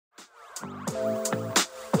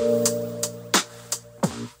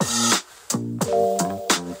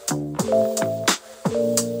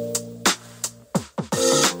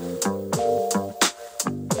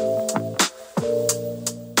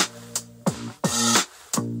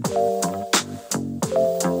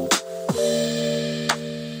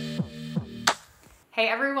Hey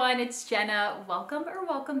everyone, it's Jenna.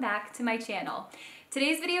 Welcome back to my channel.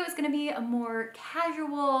 Today's video is gonna be a more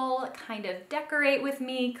casual, kind of decorate with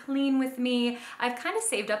me, clean with me. I've kind of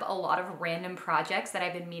saved up a lot of random projects that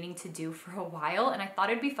I've been meaning to do for a while, and I thought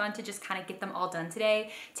it'd be fun to just kind of get them all done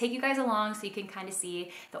today, take you guys along so you can kind of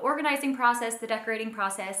see the organizing process, the decorating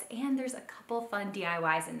process, and there's a couple fun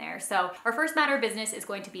DIYs in there. So our first matter of business is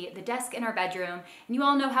going to be the desk in our bedroom, and you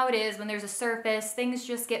all know how it is when there's a surface, things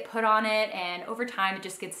just get put on it, and over time it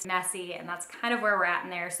just gets messy, and that's kind of where we're at in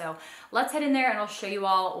there. So let's head in there and I'll show you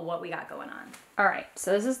all what we got going on. All right,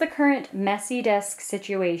 so this is the current messy desk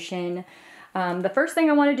situation. The first thing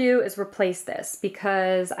I want to do is replace this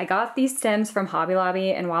because I got these stems from Hobby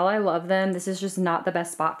Lobby, and while I love them, this is just not the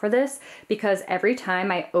best spot for this because every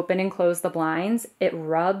time I open and close the blinds, it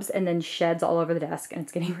rubs and then sheds all over the desk, and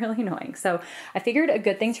it's getting really annoying. So I figured a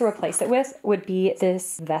good thing to replace it with would be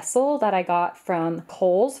this vessel that I got from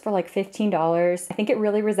Kohl's for like $15. I think it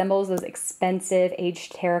really resembles those expensive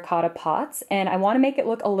aged terracotta pots, and I want to make it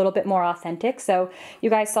look a little bit more authentic. So you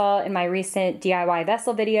guys saw in my recent DIY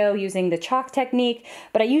vessel video using the chalk technique,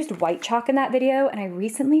 but I used white chalk in that video, and I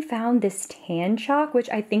recently found this tan chalk, which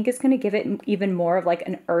I think is going to give it even more of like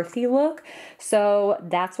an earthy look. So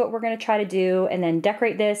that's what we're going to try to do, and then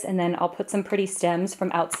decorate this, and then I'll put some pretty stems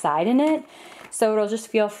from outside in it, so it'll just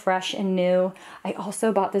feel fresh and new. I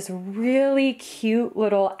also bought this really cute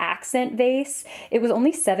little accent vase. It was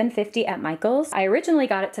only $7.50 at Michael's. I originally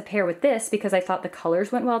got it to pair with this because I thought the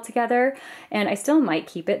colors went well together, and I still might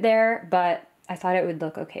keep it there, but I thought it would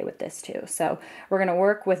look okay with this too. So we're gonna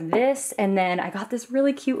work with this, and then I got this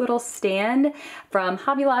really cute little stand from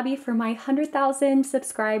Hobby Lobby for my 100,000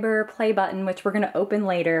 subscriber play button, which we're gonna open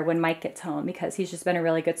later when Mike gets home because he's just been a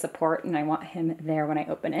really good support and I want him there when I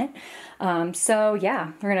open it. So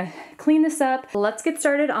yeah, we're gonna clean this up. Let's get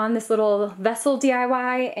started on this little vessel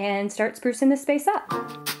DIY and start sprucing this space up.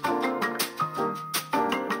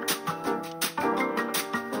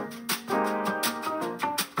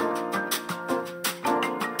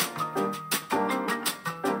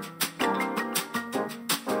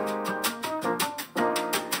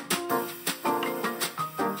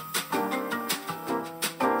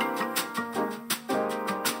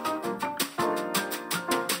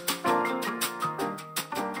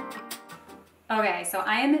 Okay, so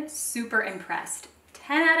I am super impressed.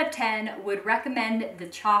 10 out of 10 would recommend the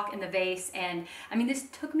chalk in the vase, and I mean, this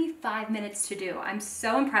took me 5 minutes to do. I'm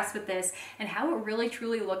so impressed with this and how it really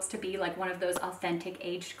truly looks to be like one of those authentic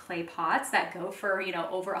aged clay pots that go for, you know,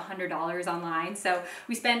 over $100 online. So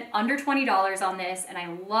we spent under $20 on this, and I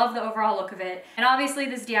love the overall look of it. And obviously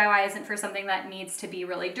this DIY isn't for something that needs to be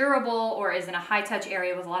really durable or is in a high touch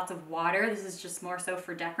area with lots of water. This is just more so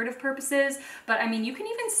for decorative purposes. But I mean, you can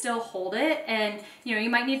even still hold it, and you know, you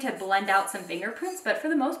might need to blend out some fingerprints, but for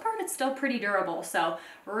the most part, it's still pretty durable. So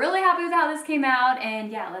really happy with how this came out, and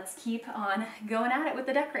yeah, let's keep on going at it with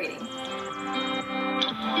the decorating.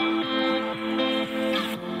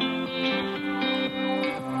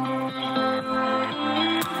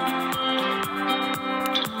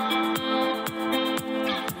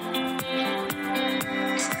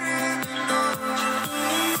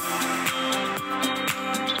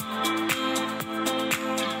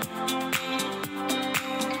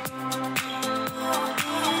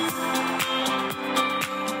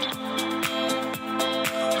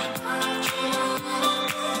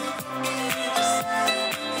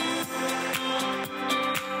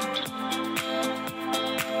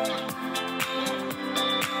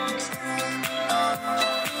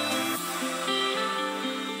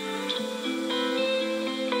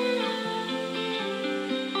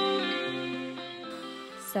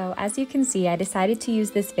 So as you can see, I decided to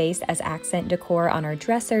use this vase as accent decor on our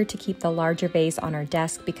dresser to keep the larger vase on our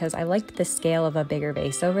desk because I liked the scale of a bigger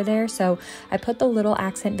vase over there. So I put the little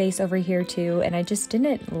accent vase over here too, and I just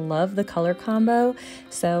didn't love the color combo.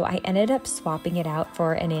 So I ended up swapping it out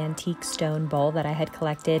for an antique stone bowl that I had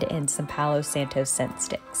collected and some Palo Santo scent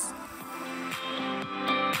sticks.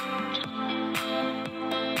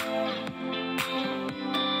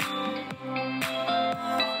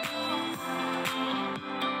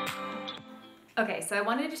 Okay, so I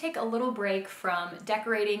wanted to take a little break from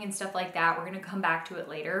decorating and stuff like that. We're gonna come back to it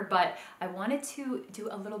later, but I wanted to do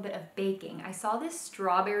a little bit of baking. I saw this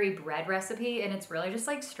strawberry bread recipe, and it's really just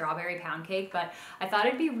like strawberry pound cake, but I thought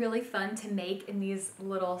it'd be really fun to make in these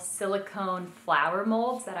little silicone flour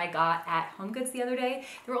molds that I got at HomeGoods the other day.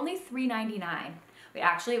 They were only $3.99. Wait,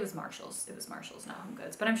 actually it was Marshall's. It was Marshall's, not Home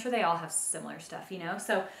Goods, but I'm sure they all have similar stuff, you know?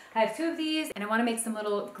 So I have 2 of these, and I wanna make some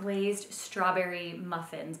little glazed strawberry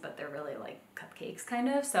muffins, but they're really like cupcakes kind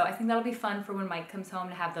of. So I think that'll be fun for when Mike comes home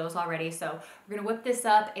to have those all ready. So we're gonna whip this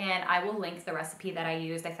up, and I will link the recipe that I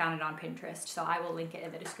used. I found it on Pinterest, so I will link it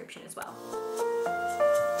in the description as well.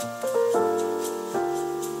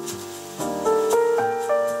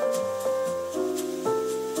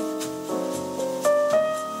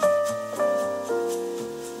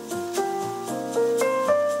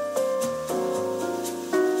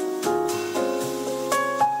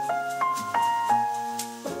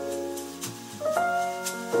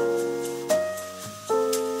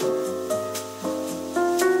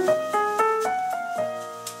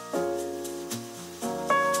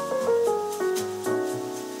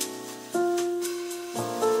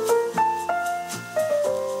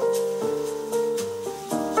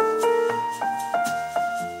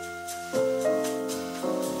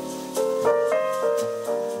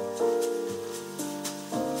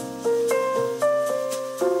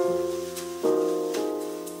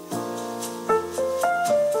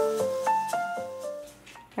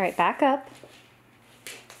 All right, back up.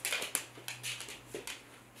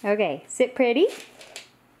 Okay, sit pretty.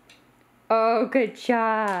 Oh, good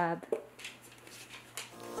job.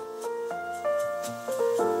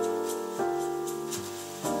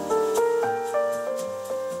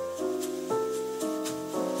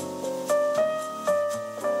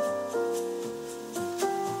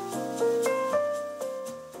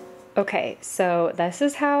 Okay, so this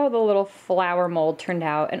is how the little flower mold turned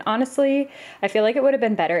out. And honestly, I feel like it would have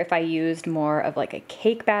been better if I used more of like a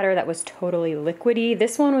cake batter that was totally liquidy.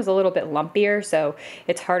 This one was a little bit lumpier, so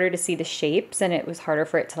it's harder to see the shapes and it was harder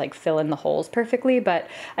for it to like fill in the holes perfectly, but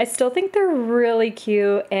I still think they're really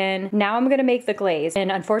cute. And now I'm gonna make the glaze.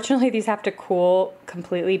 And unfortunately, these have to cool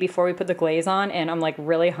completely before we put the glaze on, and I'm like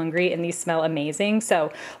really hungry and these smell amazing.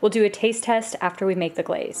 So we'll do a taste test after we make the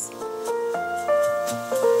glaze.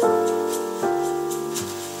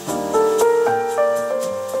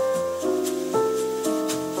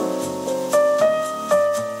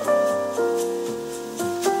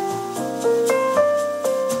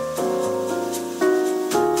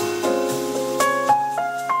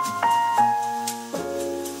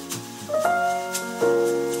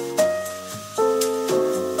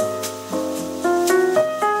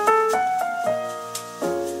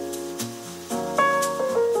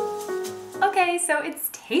 So it's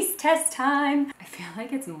taste test time. I feel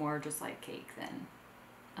like it's more just like cake than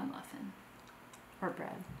a muffin or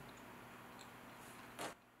bread.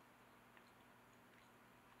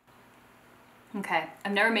 Okay,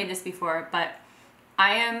 I've never made this before, but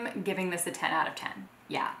I am giving this a 10 out of 10.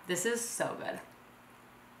 Yeah, this is so good.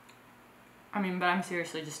 I mean, but I'm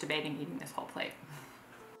seriously just debating eating this whole plate.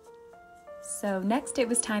 So next it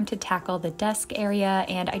was time to tackle the desk area,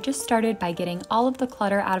 and I just started by getting all of the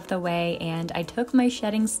clutter out of the way, and I took my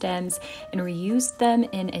shedding stems and reused them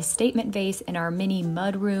in a statement vase in our mini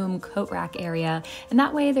mudroom coat rack area, and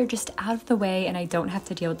that way they're just out of the way and I don't have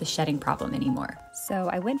to deal with the shedding problem anymore. So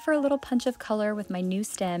I went for a little punch of color with my new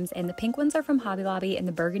stems, and the pink ones are from Hobby Lobby and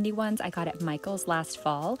the burgundy ones I got at Michael's last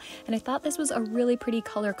fall, and I thought this was a really pretty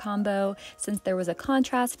color combo since there was a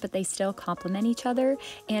contrast but they still complement each other.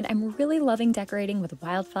 And I'm really loving decorating with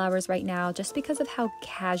wildflowers right now just because of how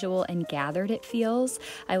casual and gathered it feels.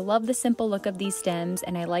 I love the simple look of these stems,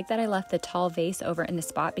 and I like that I left the tall vase over in the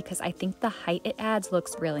spot because I think the height it adds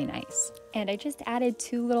looks really nice. And I just added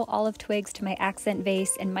 2 little olive twigs to my accent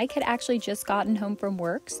vase, and Mike had actually just gotten home from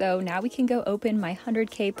work, so now we can go open my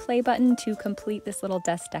 100K play button to complete this little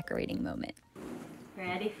desk decorating moment.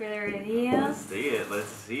 Ready for the reveal? Let's see it, let's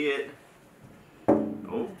see it.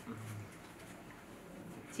 Oh.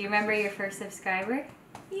 Do you remember your first subscriber?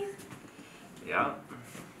 Yeah.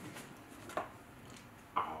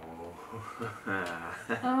 Oh.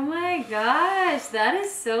 Oh my gosh, that is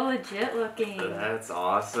so legit looking. That's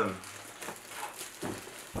awesome.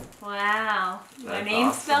 Wow. That's My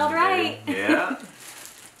name's awesome, spelled right. dude. Yeah.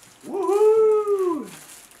 Woohoo!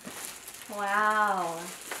 Wow.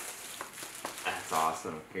 That's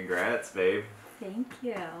awesome. Congrats, babe. Thank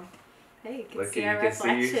you. Hey, you can Look, see you our can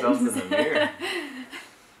reflections. see yourself in the mirror.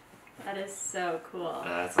 That is so cool.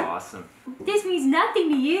 That's awesome. This means nothing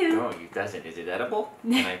to you. No, it doesn't. Is it edible?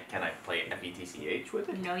 Can I play FETCH with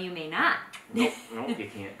it? No, you may not. Nope, nope, you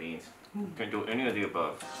can't, Beans. Can't do any of the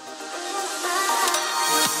above.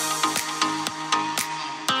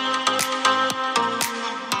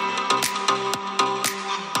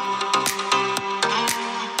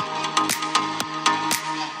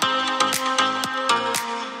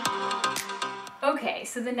 Okay,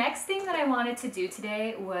 so the next thing that I wanted to do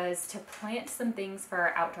today was to plant some things for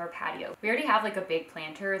our outdoor patio. We already have like a big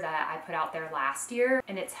planter that I put out there last year,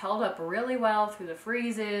 and it's held up really well through the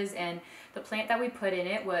freezes, and the plant that we put in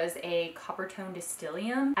it was a copper tone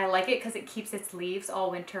Distilium. I like it because it keeps its leaves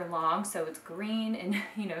all winter long, so it's green, and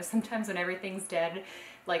you know, sometimes when everything's dead,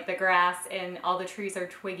 like the grass and all the trees are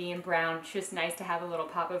twiggy and brown, it's just nice to have a little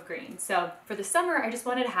pop of green. So for the summer, I just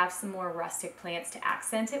wanted to have some more rustic plants to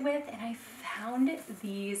accent it with, and I found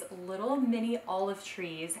these little mini olive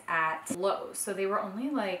trees at Lowe's. So they were only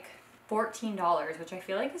like $14, which I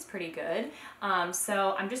feel like is pretty good.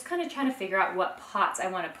 So I'm just kind of trying to figure out what pots I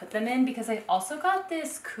want to put them in, because I also got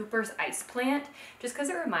this Cooper's ice plant just because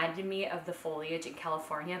it reminded me of the foliage in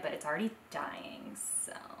California, but it's already dying,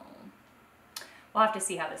 so we'll have to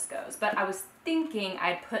see how this goes. But I was thinking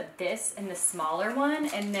I'd put this in the smaller one,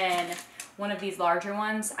 and then one of these larger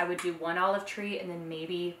ones, I would do one olive tree and then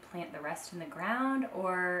maybe plant the rest in the ground,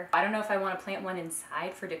 or I don't know if I want to plant one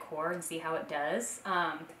inside for decor and see how it does.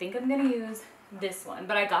 I think I'm gonna use this one,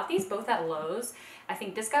 but I got these both at Lowe's. I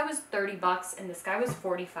think this guy was 30 bucks and this guy was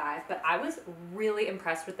 45, but I was really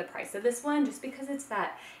impressed with the price of this one just because it's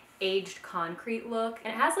that aged concrete look,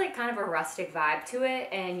 and it has like kind of a rustic vibe to it,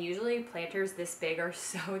 and usually planters this big are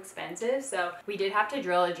so expensive, so we did have to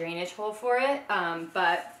drill a drainage hole for it,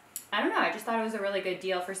 but I don't know, I just thought it was a really good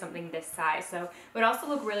deal for something this size. So it would also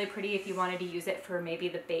look really pretty if you wanted to use it for maybe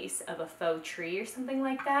the base of a faux tree or something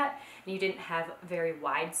like that, and you didn't have very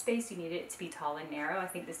wide space, you needed it to be tall and narrow. I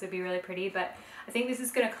think this would be really pretty, but I think this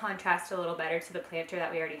is going to contrast a little better to the planter that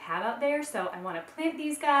we already have out there, so I want to plant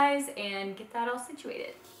these guys and get that all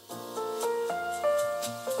situated.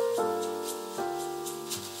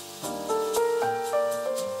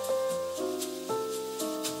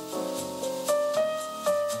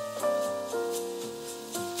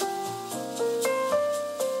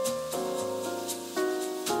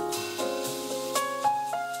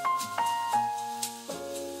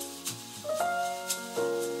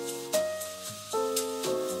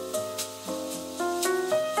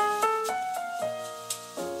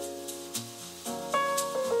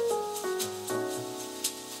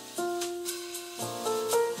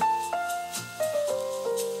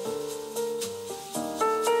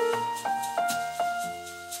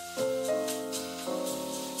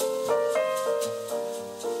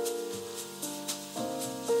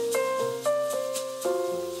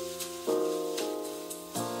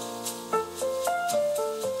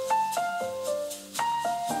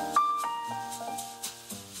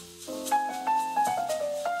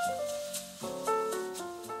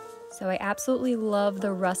 So I absolutely love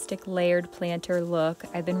the rustic layered planter look.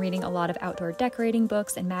 I've been reading a lot of outdoor decorating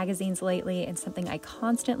books and magazines lately, and something I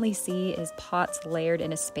constantly see is pots layered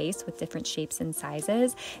in a space with different shapes and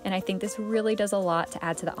sizes. And I think this really does a lot to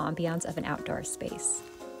add to the ambiance of an outdoor space.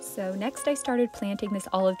 So next I started planting this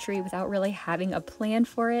olive tree without really having a plan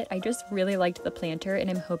for it. I just really liked the planter, and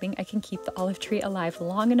I'm hoping I can keep the olive tree alive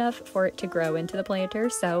long enough for it to grow into the planter.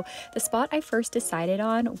 So the spot I first decided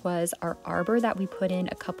on was our arbor that we put in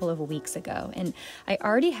a couple of weeks ago. And I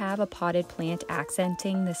already have a potted plant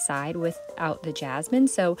accenting the side without the jasmine,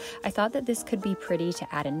 so I thought that this could be pretty to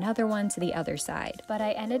add another one to the other side. But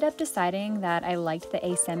I ended up deciding that I liked the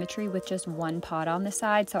asymmetry with just one pot on the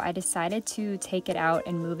side, so I decided to take it out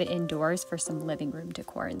and move it indoors for some living room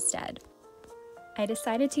decor instead. I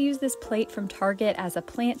decided to use this plate from Target as a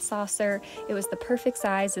plant saucer. It was the perfect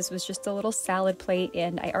size. This was just a little salad plate,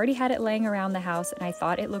 and I already had it laying around the house, and I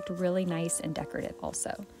thought it looked really nice and decorative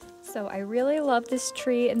also. So I really love this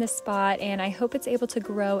tree in this spot, and I hope it's able to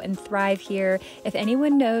grow and thrive here. If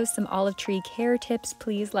anyone knows some olive tree care tips,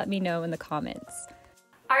 please let me know in the comments.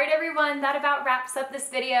 All right, everyone, that about wraps up this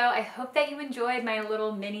video. I hope that you enjoyed my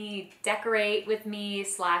little mini decorate with me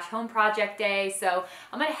 / home project day. So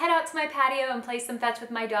I'm gonna head out to my patio and play some fetch with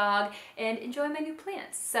my dog and enjoy my new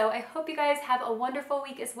plants. So I hope you guys have a wonderful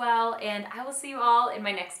week as well, and I will see you all in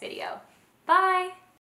my next video. Bye.